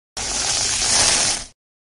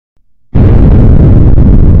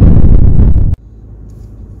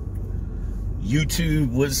YouTube,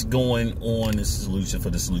 what's going on? This is Solution for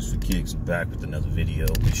the Solution for Kicks, back with another video.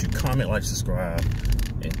 Make sure you comment, like, subscribe,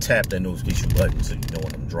 and tap that notification button so you know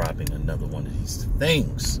when I'm dropping another one of these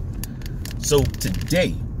things. So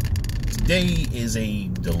today is a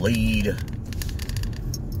delayed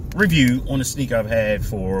review on a sneaker I've had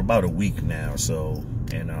for about a week now. So,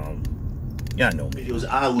 and yeah, I know videos,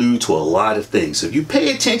 I allude to a lot of things. So if you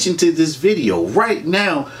pay attention to this video right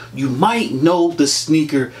now, you might know the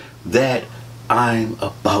sneaker that I'm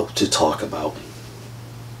about to talk about.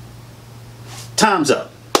 Time's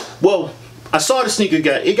up. Well, I saw the sneaker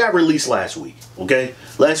got released last week. Okay,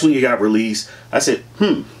 last week it got released. I said,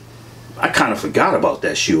 I kind of forgot about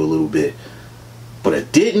that shoe a little bit, but I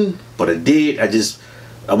didn't. But I did.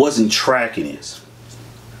 I wasn't tracking it.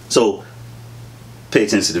 So pay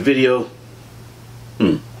attention to the video.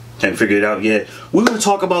 Haven't figured it out yet. We're going to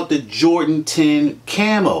talk about the Jordan 10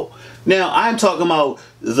 Camo. Now, I'm talking about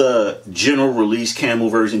the general release Camo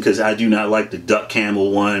version because I do not like the duck Camo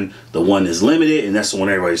one, the one that's limited, and that's the one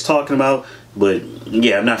everybody's talking about. But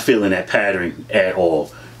yeah, I'm not feeling that pattern at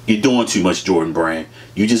all. You're doing too much, Jordan brand.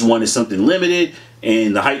 You just wanted something limited,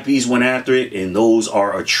 and the hype beast went after it, and those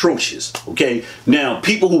are atrocious. Okay, now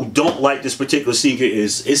people who don't like this particular sneaker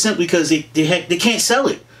is simply because they can't sell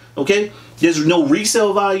it. Okay, there's no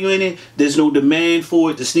resale value in it. There's no demand for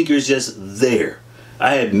it. The sneaker is just there.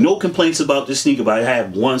 I have no complaints about this sneaker, but I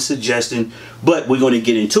have one suggestion. But we're going to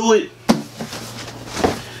get into it.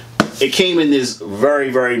 It came in this very,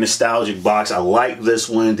 very nostalgic box. I like this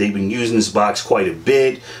one. They've been using this box quite a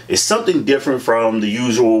bit. It's something different from the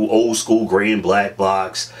usual old school gray and black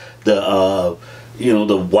box. The you know,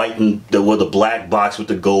 the white and the black box with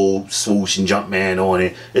the gold swoosh and Jumpman on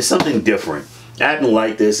it. It's something different. I happen to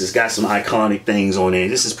like this. It's got some iconic things on it.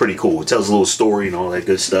 This is pretty cool. It tells a little story and all that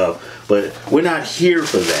good stuff. But we're not here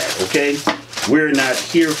for that, okay? We're not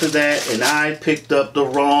here for that. And I picked up the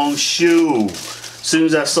wrong shoe. As soon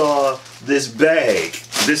as I saw this bag,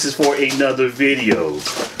 this is for another video.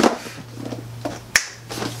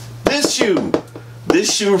 This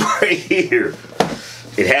shoe right here.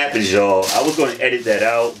 It happens, y'all. I was going to edit that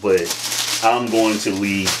out, but I'm going to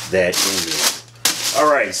leave that in there.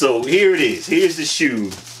 Alright, so here it is. Here's the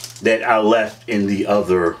shoe that I left in the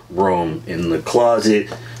other room in the closet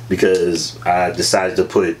because I decided to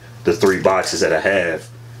put the 3 boxes that I have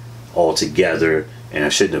all together, and I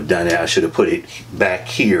shouldn't have done it. I should have put it back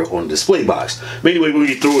here on the display box. But anyway, we'll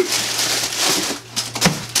get through it.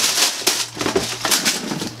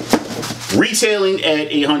 Retailing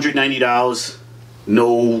at $890.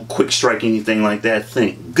 No quick strike, anything like that.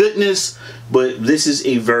 Thank goodness. But this is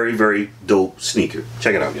a very, very dope sneaker.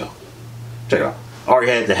 Check it out, y'all. Check it out. I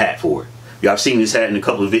already had the hat for it. Y'all have seen this hat in a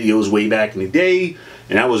couple of videos way back in the day,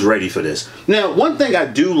 and I was ready for this. Now, one thing I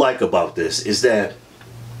do like about this is that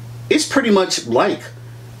it's pretty much like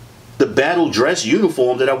the battle dress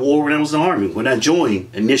uniform that I wore when I was in the Army, when I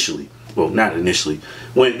joined initially. Well, not initially.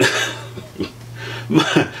 When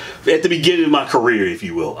at the beginning of my career, if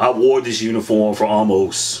you will. I wore this uniform for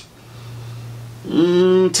almost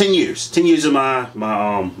 10 years. 10 years of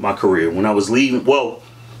my career. When I was leaving, well,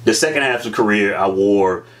 the second half of the career, I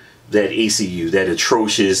wore that ACU, that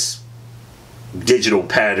atrocious digital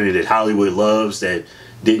pattern that Hollywood loves, that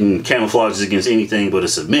didn't camouflage against anything but a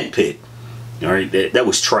cement pit. All right, that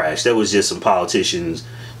was trash. That was just some politicians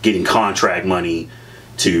getting contract money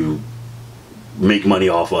to make money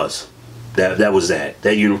off us. That was that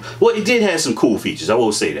uniform. Well, it did have some cool features. I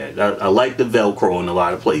will say that. I like the Velcro in a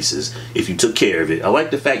lot of places if you took care of it. I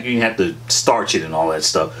like the fact you didn't have to starch it and all that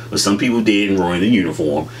stuff. But some people did and ruined the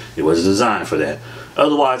uniform. It wasn't designed for that.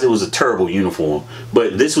 Otherwise, it was a terrible uniform.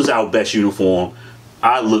 But this was our best uniform.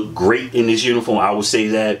 I look great in this uniform. I would say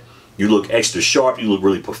that. You look extra sharp. You look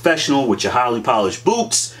really professional with your highly polished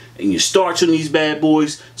boots and your starch on these bad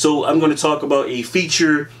boys. So I'm going to talk about a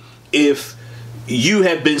feature. If you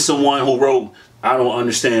have been someone who wrote, I don't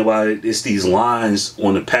understand why it's these lines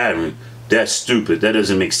on the pattern. That's stupid. That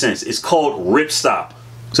doesn't make sense. It's called ripstop.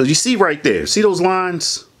 So you see right there, see those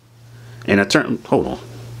lines? And I turn, hold on.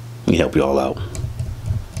 Let me help you all out.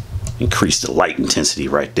 Increase the light intensity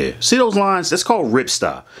right there. See those lines? That's called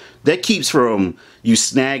ripstop. That keeps from you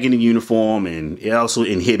snagging the uniform, and it also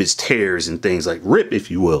inhibits tears and things like rip,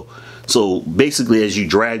 if you will. So basically, as you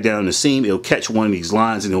drag down the seam, it'll catch one of these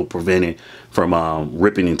lines and it'll prevent it from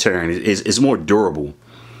ripping and tearing. It's more durable.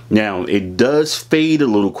 Now, it does fade a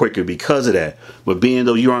little quicker because of that. But being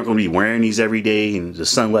though you aren't going to be wearing these every day and the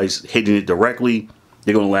sunlight's hitting it directly,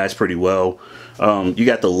 they're going to last pretty well. You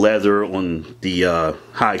got the leather on the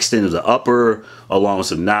high extent of the upper, along with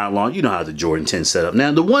some nylon. You know how the Jordan 10 set up.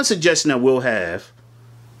 Now, the one suggestion I will have,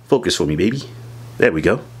 focus for me, baby. There we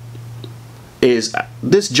go. is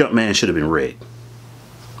this Jumpman should have been red.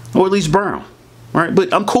 Or at least brown. Alright,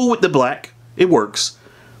 but I'm cool with the black. It works.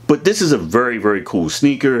 But this is a very, very cool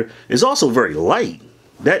sneaker. It's also very light.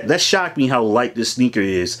 That shocked me how light this sneaker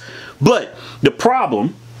is. But the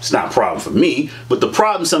problem, it's not a problem for me, but the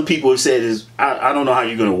problem some people have said is, I don't know how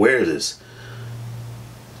you're going to wear this.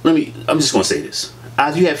 I'm just going to say this.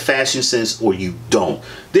 Either you have fashion sense or you don't.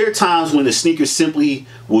 There are times when the sneaker simply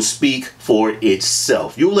will speak for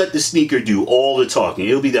itself. You'll let the sneaker do all the talking.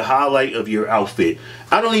 It'll be the highlight of your outfit.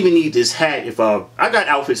 I don't even need this hat if I got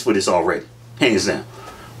outfits for this already. Hands down.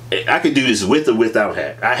 I could do this with or without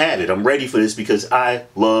hat. I have it. I'm ready for this because I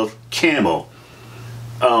love camo.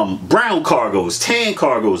 Brown cargos, tan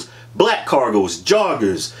cargos, black cargos,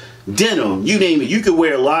 joggers, denim, you name it. You could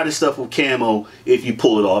wear a lot of stuff with camo if you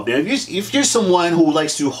pull it off. Now, if you're someone who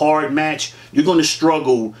likes to hard match, you're going to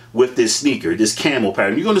struggle with this sneaker, this camo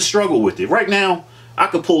pattern. You're going to struggle with it. Right now, I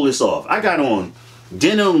could pull this off. I got on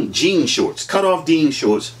denim jean shorts, cut off jean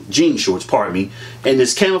shorts, pardon me, and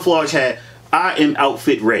this camouflage hat. I am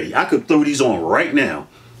outfit ready. I could throw these on right now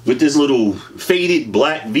with this little faded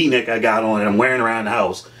black v-neck I got on and I'm wearing around the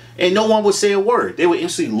house. And no one would say a word. They would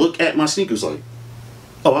instantly look at my sneakers like,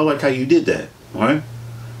 oh, I like how you did that. All right.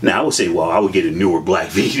 Now, I would say, well, I would get a newer black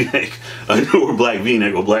v-neck, or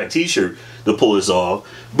black t-shirt to pull this off.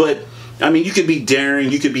 But, I mean, you could be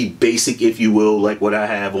daring, you could be basic, if you will, like what I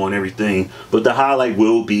have on everything. But the highlight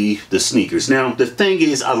will be the sneakers. Now, the thing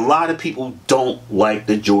is, a lot of people don't like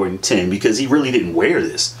the Jordan 10 because he really didn't wear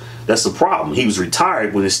this. That's the problem. He was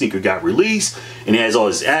retired when the sneaker got released, and he has all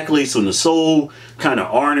his accolades from the soul, kind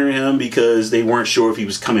of honoring him because they weren't sure if he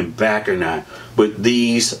was coming back or not. But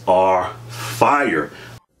these are fire.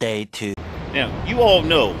 Day 2. Now, you all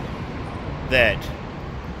know that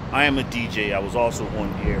I am a DJ. I was also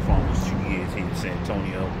on the air for almost 2 years here in San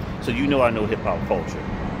Antonio. So you know I know hip-hop culture.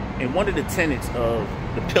 And one of the tenets of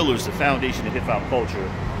the pillars, the foundation of hip-hop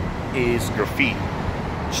culture is graffiti.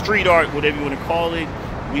 Street art, whatever you want to call it.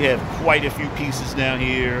 We have quite a few pieces down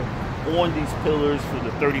here on these pillars for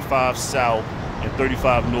the 35 South and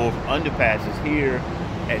 35 North underpasses here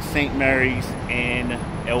at St. Mary's and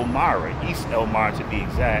Elmira, East Elmira to be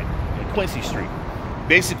exact, and Quincy Street.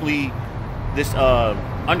 Basically, this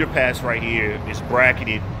underpass right here is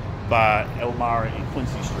bracketed by Elmira and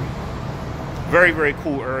Quincy Street. Very, very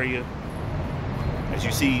cool area. As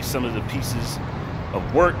you see, some of the pieces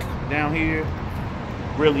of work down here.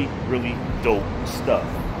 Really, really dope stuff.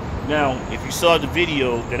 Now, if you saw the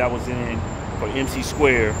video that I was in for MC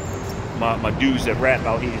Square, my dudes that rap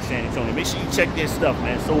out here in San Antonio, make sure you check their stuff,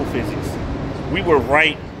 man. Soul Physics. We were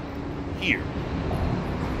right here.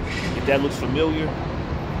 If that looks familiar,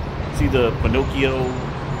 see the Pinocchio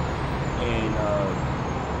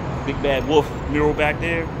and Big Bad Wolf mural back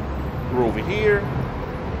there? We were over here,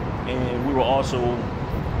 and we were also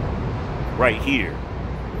right here.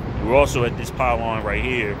 We were also at this pylon right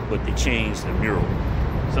here, but they changed the mural.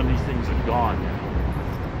 Some of these things are gone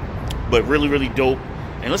now. But really, really dope.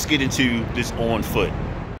 And let's get into this on foot.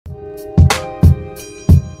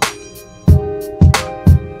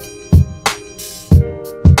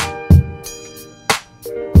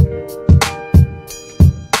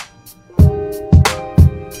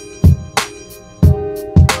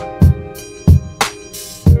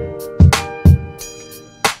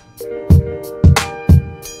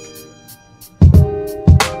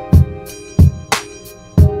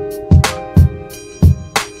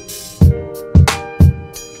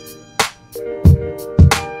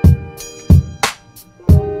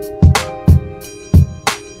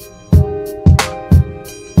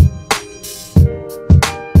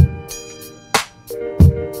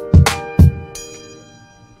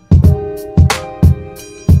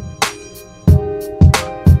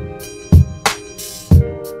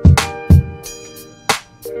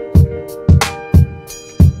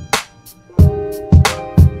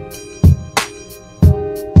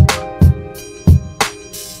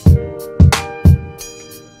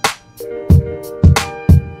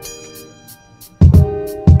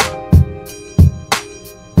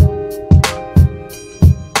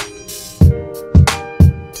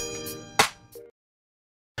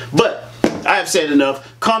 But I have said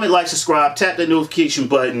enough. Comment, like, subscribe, tap that notification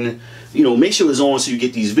button. You know, make sure it's on so you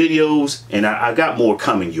get these videos. And I got more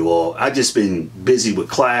coming, you all. I just been busy with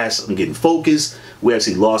class. I'm getting focused. We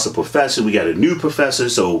actually lost a professor. We got a new professor.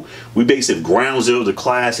 So we basically ground zero the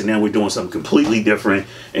class, and now we're doing something completely different.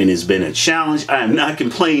 And it's been a challenge. I am not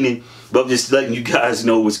complaining, but I'm just letting you guys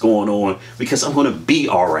know what's going on because I'm going to be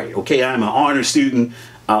all right. Okay, I'm an honor student.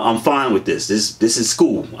 I'm fine with this. This is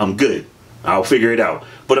school. I'm good. I'll figure it out.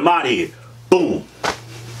 But I'm out of here. Boom.